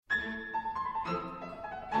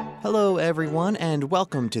Hello, everyone, and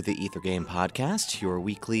welcome to the Ether Game Podcast, your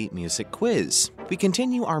weekly music quiz. We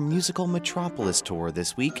continue our musical metropolis tour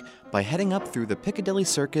this week by heading up through the Piccadilly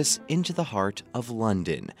Circus into the heart of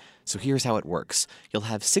London. So here's how it works. You'll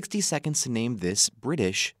have 60 seconds to name this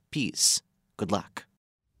British piece. Good luck.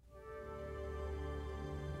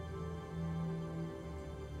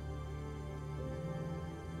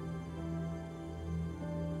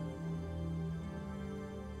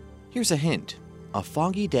 Here's a hint. A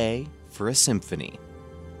foggy day for a symphony.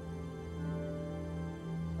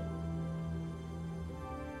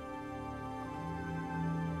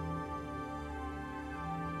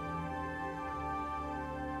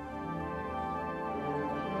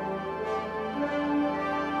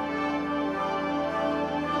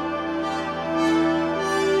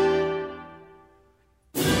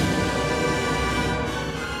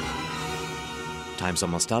 Time's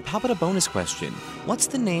almost up. How about a bonus question? What's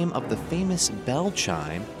the name of the famous bell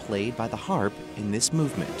chime played by the harp in this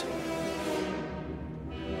movement?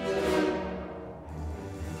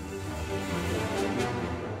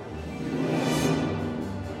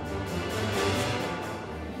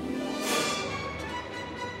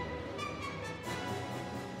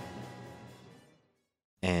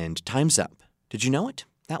 And time's up. Did you know it?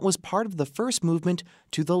 That was part of the first movement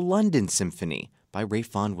to the London Symphony by Ralph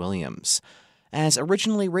Vaughan Williams. As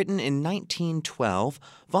originally written in 1912,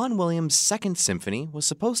 Vaughan Williams' Second Symphony was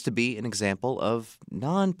supposed to be an example of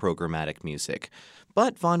non-programmatic music,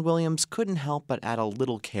 but Vaughan Williams couldn't help but add a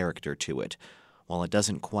little character to it. While it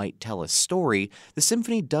doesn't quite tell a story, the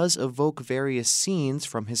symphony does evoke various scenes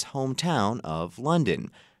from his hometown of London,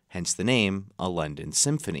 hence the name, A London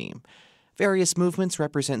Symphony. Various movements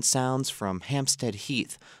represent sounds from Hampstead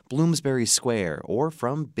Heath, Bloomsbury Square, or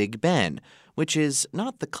from Big Ben, which is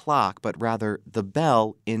not the clock, but rather the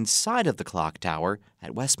bell inside of the clock tower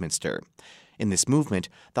at Westminster. In this movement,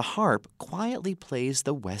 the harp quietly plays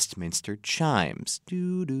the Westminster chimes,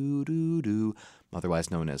 do-do-do-do,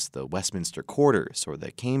 otherwise known as the Westminster Quarters or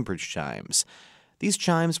the Cambridge chimes. These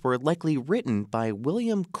chimes were likely written by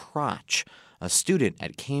William Crotch, a student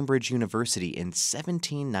at Cambridge University in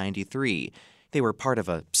 1793. They were part of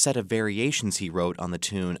a set of variations he wrote on the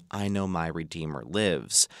tune I Know My Redeemer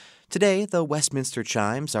Lives. Today, the Westminster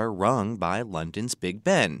chimes are rung by London's Big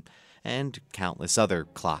Ben and countless other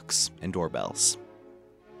clocks and doorbells.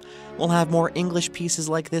 We'll have more English pieces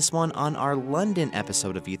like this one on our London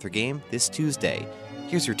episode of Ether Game this Tuesday.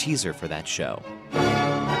 Here's your teaser for that show.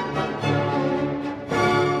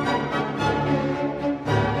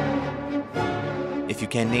 If you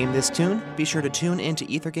can name this tune, be sure to tune in to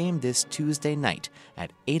Ether Game this Tuesday night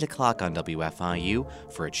at 8 o'clock on WFIU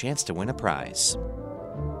for a chance to win a prize.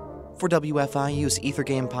 For WFIU's Ether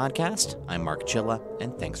Game podcast, I'm Mark Chilla,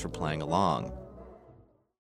 and thanks for playing along.